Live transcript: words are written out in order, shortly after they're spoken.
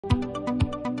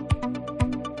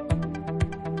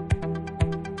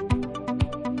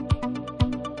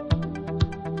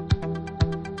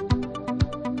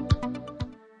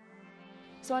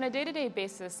So on a day-to-day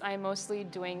basis, I'm mostly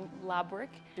doing lab work,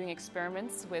 doing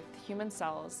experiments with human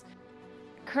cells.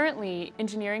 Currently,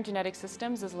 engineering genetic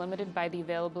systems is limited by the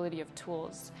availability of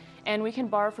tools, and we can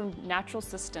borrow from natural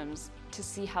systems to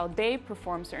see how they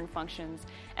perform certain functions,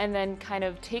 and then kind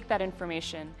of take that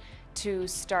information to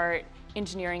start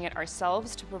engineering it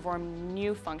ourselves to perform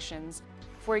new functions.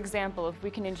 For example, if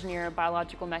we can engineer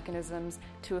biological mechanisms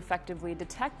to effectively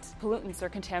detect pollutants or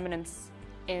contaminants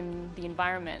in the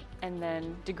environment and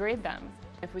then degrade them.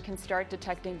 If we can start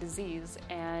detecting disease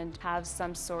and have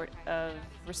some sort of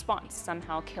response,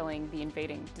 somehow killing the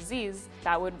invading disease,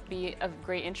 that would be of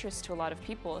great interest to a lot of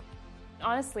people.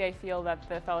 Honestly, I feel that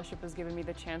the fellowship has given me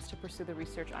the chance to pursue the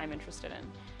research I'm interested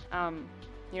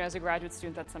in. As a graduate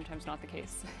student, that's sometimes not the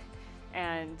case.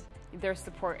 And their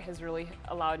support has really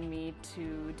allowed me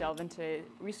to delve into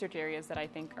research areas that I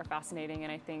think are fascinating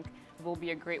and I think will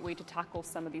be a great way to tackle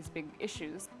some of these big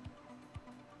issues.